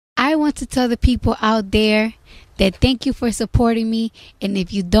I want to tell the people out there that thank you for supporting me. And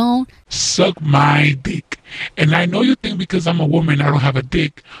if you don't, suck my dick. And I know you think because I'm a woman I don't have a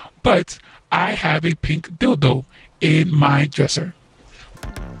dick, but I have a pink dildo in my dresser.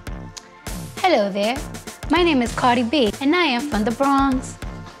 hello there. My name is Cardi B, and I am from the Bronx.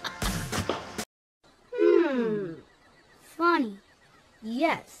 Funny.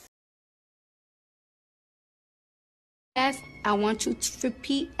 Yes. Yes, I want you to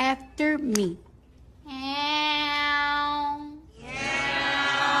repeat after me. Meow.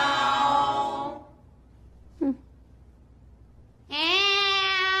 Meow.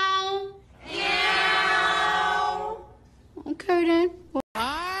 Meow. Meow. Okay then.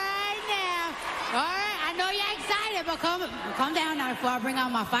 Alright now. Alright, I know you're excited, but calm down now before I bring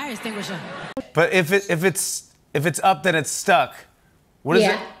out my fire extinguisher. But if it's up, then it's stuck. What is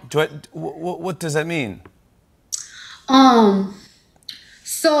Yeah. it? What does that mean?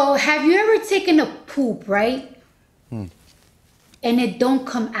 So have you ever taken a poop, right? And it don't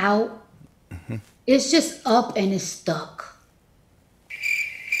come out? It's just up and it's stuck.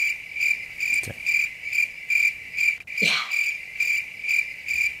 Okay. Yeah.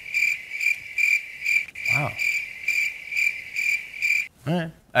 Wow. All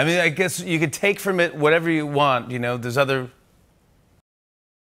right. I mean, I guess you could take from it whatever you want. You know, there's other,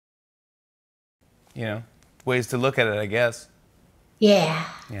 ways to look at it, I guess. Yeah.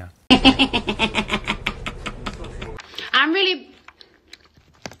 Yeah.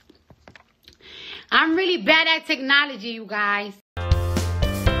 I'm really bad at technology, you guys. I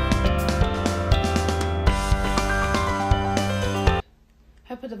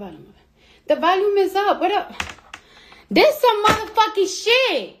put the volume up. The volume is up. What up? This some motherfucking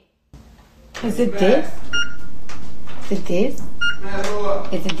shit. Is it this? Is it this?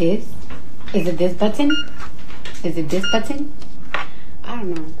 Is it this? Is it this button? Is it this button? I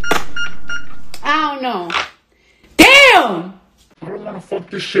don't know. I don't know. Damn! I don't want to fuck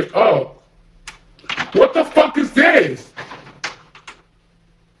this shit up. What the fuck is this?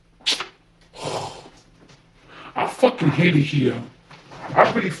 I fucking hate it here.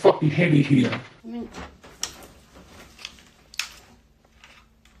 I really fucking hate it here.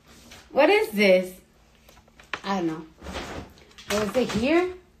 What is this? I don't know. What is it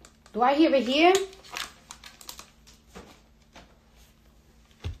here? Do I hear it here?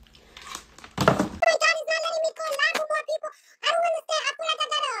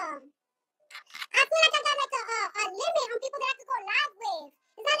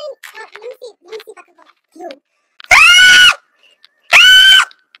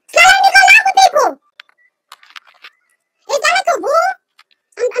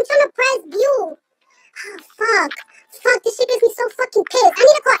 Fuck, this shit gets me so fucking pissed. I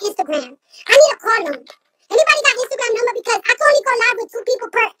need to call Instagram. I need to call them. Anybody got Instagram number? Because I can only go live with 2 people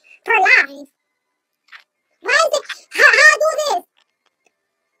per live. Why is it? How I do this?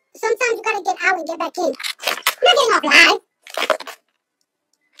 Sometimes you gotta get out and get back in. I'm not getting off live.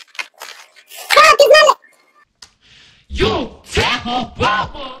 Fuck, it's not You tell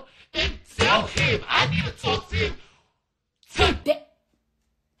Obama and tell him I need to talk to him today.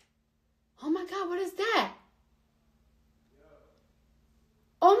 Oh my God, what is that?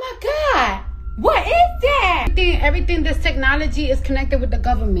 Oh my God, what is that? Everything this technology is connected with the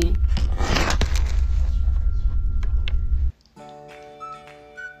government.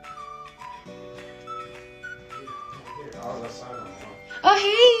 Oh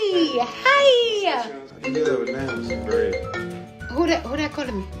hey, hi. You do that with names, great. Who that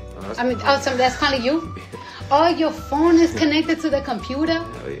calling me? That's calling you? Oh, your phone is connected to the computer?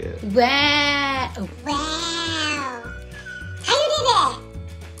 Oh yeah. Wow. wow. How you did that?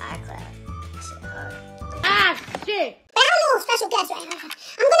 Ah, shit. I have a little special guest right now.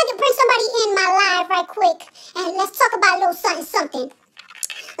 I'm gonna bring somebody in my live right quick, and let's talk about a little something.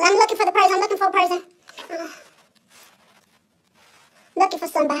 I'm looking for the person. I'm looking for a person. Looking for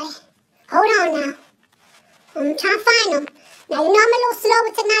somebody. Hold on now. I'm trying to find them. Now you know I'm a little slow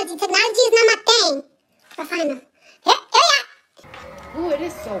with technology. Technology is not my thing. I'll find them. Yeah. Ooh, it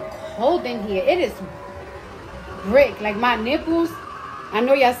is so cold in here. It is brick. Like my nipples. I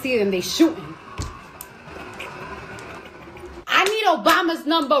know y'all see them. They shooting. I need Obama's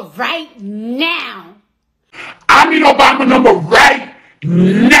number right now. I need Obama number right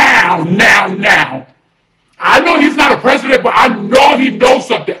now. I know he's not a president, but I know he knows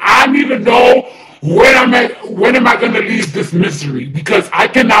something. I need to know when am I going to leave this misery? Because I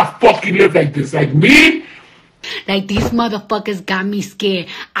cannot fucking live like this. Like me? Like these motherfuckers got me scared.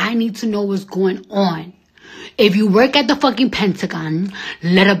 I need to know what's going on. If you work at the fucking Pentagon,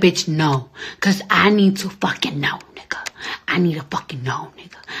 let a bitch know. Cause I need to fucking know, nigga. I need to fucking know,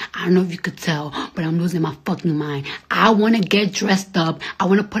 nigga. I don't know if you could tell, but I'm losing my fucking mind. I want to get dressed up. I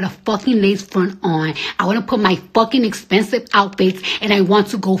want to put a fucking lace front on. I want to put my fucking expensive outfits, and I want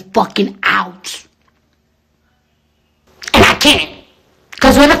to go fucking out. And I can't.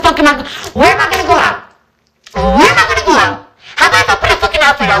 Because where am I going to go out? Where am I going to go out? How about if I put a fucking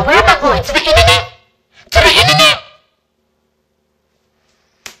outfit on? Where am I going? To the internet? To the internet?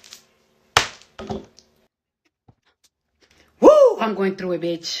 Woo! I'm going through it,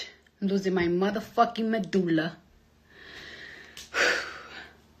 bitch. I'm losing my motherfucking medulla.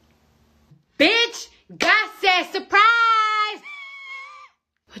 Bitch, God said surprise!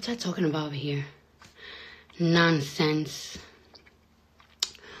 What y'all talking about over here? Nonsense.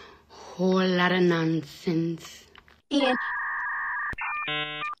 Whole lot of nonsense. And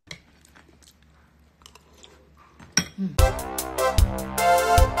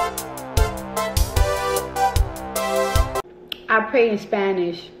I pray in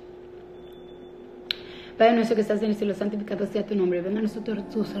Spanish. Padre nuestro que estás en el cielo, santificado sea tu nombre. Venga a nosotros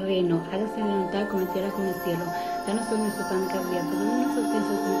tu reino. Hágase la voluntad como en la tierra como en el cielo. Danos hoy nuestro pan cada día. Perdónanos nuestras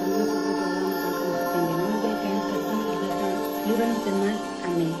ofensas como también nosotros perdonamos a los que nos ofenden. No nos dejes caer en tentación, líbranos del mal.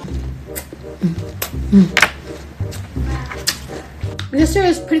 Amén. This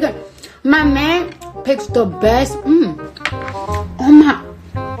cereal is pretty good. My man picks the best.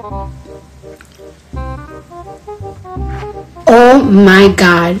 Oh my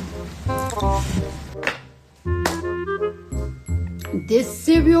God. This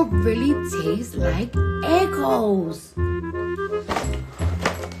cereal really tastes like Eggos.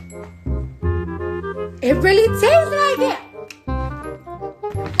 It really tastes like it.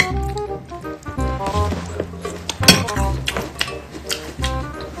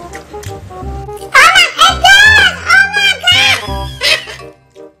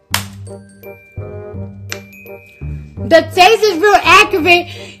 The taste is real accurate.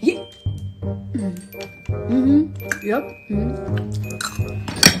 Yep.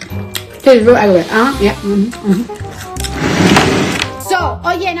 Taste real accurate. Yeah. So,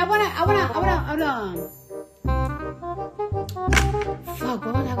 oh yeah, and I wanna. Fuck,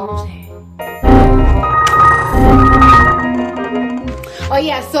 what was I gonna say? Oh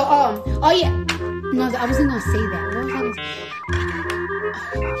yeah, so oh yeah. No, I wasn't gonna say that. What was I gonna say?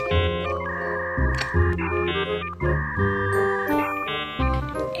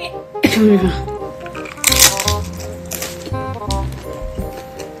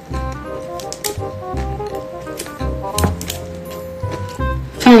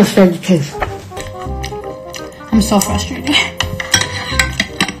 I'm frustrated too. I'm so frustrated.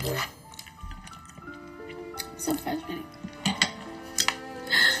 So frustrated.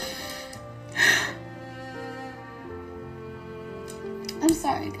 I'm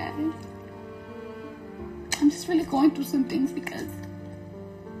sorry, guys. I'm just really going through some things because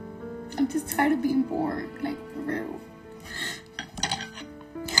I'm just tired of being bored, like, for real.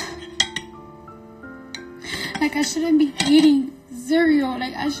 Like, I shouldn't be eating cereal.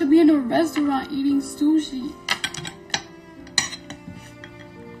 Like, I should be in a restaurant eating sushi.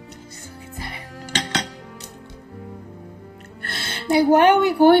 I'm just so tired. Like, why are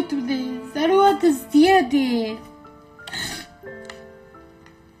we going through this? I don't understand it.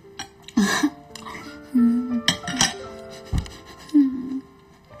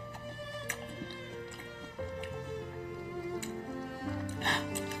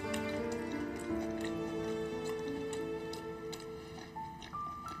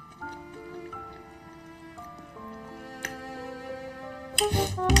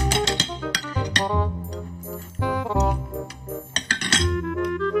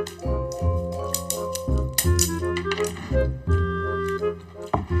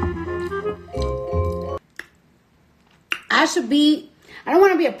 I don't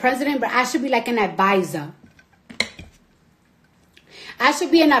want to be a president, but I should be like an advisor. I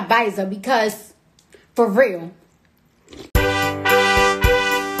should be an advisor because, for real.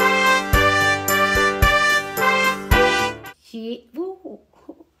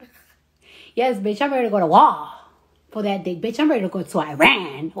 Yes, bitch, I'm ready to go to war for that dick. Bitch, I'm ready to go to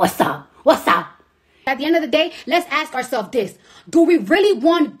Iran. What's up? What's up? At the end of the day, let's ask ourselves this. Do we really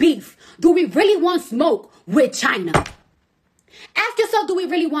want beef? Do we really want smoke with China? Ask yourself, do we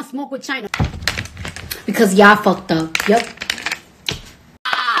really want smoke with China? Because y'all fucked up. Yep.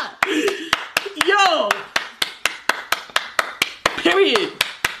 Yo! Period.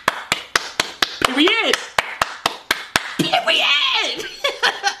 Period. Period.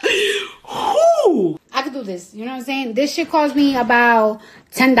 Whoo! I could do this. You know what I'm saying? This shit cost me about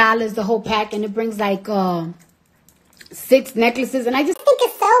 $10 the whole pack, and it brings like 6 necklaces, and I just think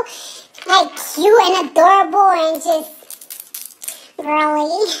it's so like cute and adorable and just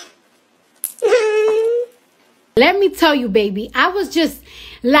girly. Let me tell you, baby, I was just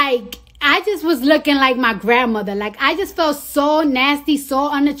like, I just was looking like my grandmother. Like, I just felt so nasty, so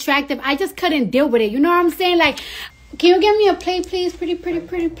unattractive. I just couldn't deal with it. You know what I'm saying? Like, can you give me a plate, please? Pretty,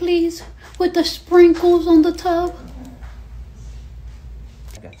 please. With the sprinkles on the tub.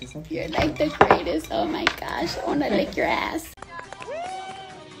 You're like the greatest. Oh my gosh. I want to lick your ass.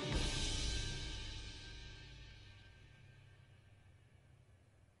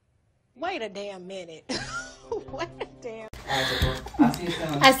 Wait a damn minute. Wait a damn.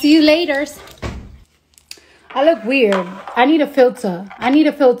 I see you later. I look weird. I need a filter.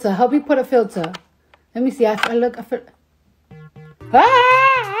 Help me put a filter. Let me see. I look.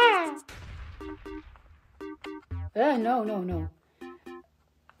 Ah! No.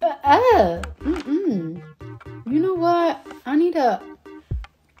 You know what? I need a...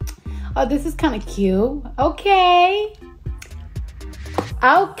 Oh, this is kind of cute. Okay.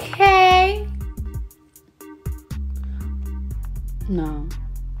 No.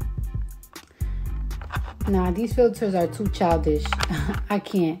 Nah, these filters are too childish. I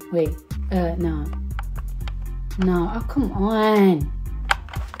can't. Wait. No. Oh, come on.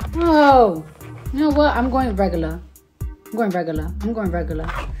 Oh. You know what? I'm going regular.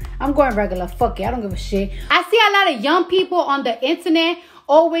 Fuck it. I don't give a shit. I see a lot of young people on the internet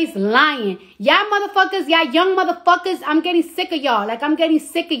always lying. Y'all motherfuckers, y'all young motherfuckers, I'm getting sick of y'all.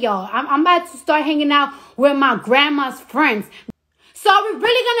 I'm about to start hanging out with my grandma's friends. So are we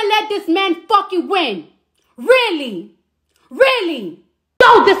really gonna let this man fucking win? Really?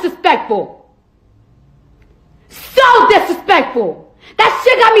 So disrespectful. That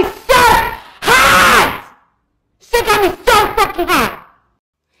shit got me so hot. Shit got me so fucking hot.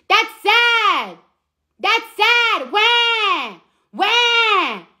 That's sad. When?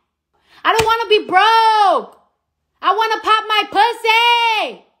 I don't want to be broke. I want to pop my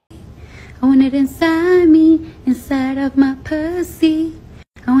pussy. I want it inside me, inside of my pussy.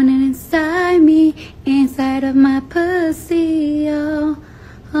 I want it inside me, inside of my pussy. Oh.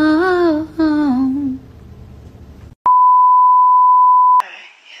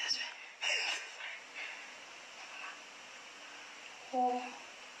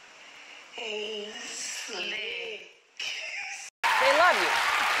 They love you.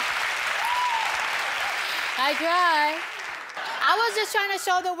 I try. I was just trying to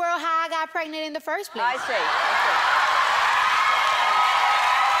show the world how I got pregnant in the first place. I see.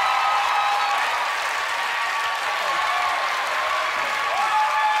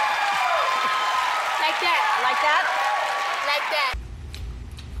 Like that. Like that.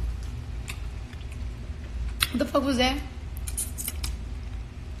 What the fuck was that?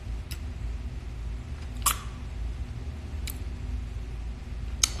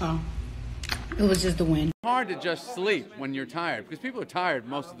 Oh, it was just the wind. Hard to just sleep when you're tired because people are tired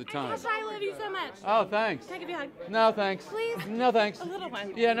most of the time. I love you so much. Oh, thanks. Can I give you a hug? No, thanks. Please? No, thanks. A little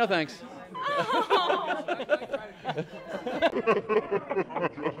one. Yeah, no, thanks. Oh.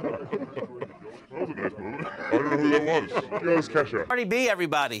 That was a nice moment. I don't know who that was. Yo, it's Kesha. Cardi B,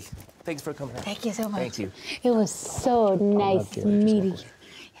 everybody. Thanks for coming out. Thank you so much. Thank you. It was so nice meeting you.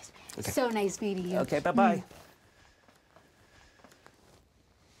 Okay. So nice meeting you. Okay, bye-bye.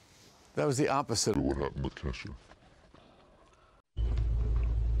 That was the opposite. What happened with Kesha?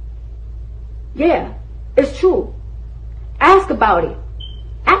 Yeah, it's true. Ask about it.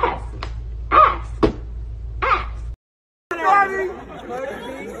 Ask.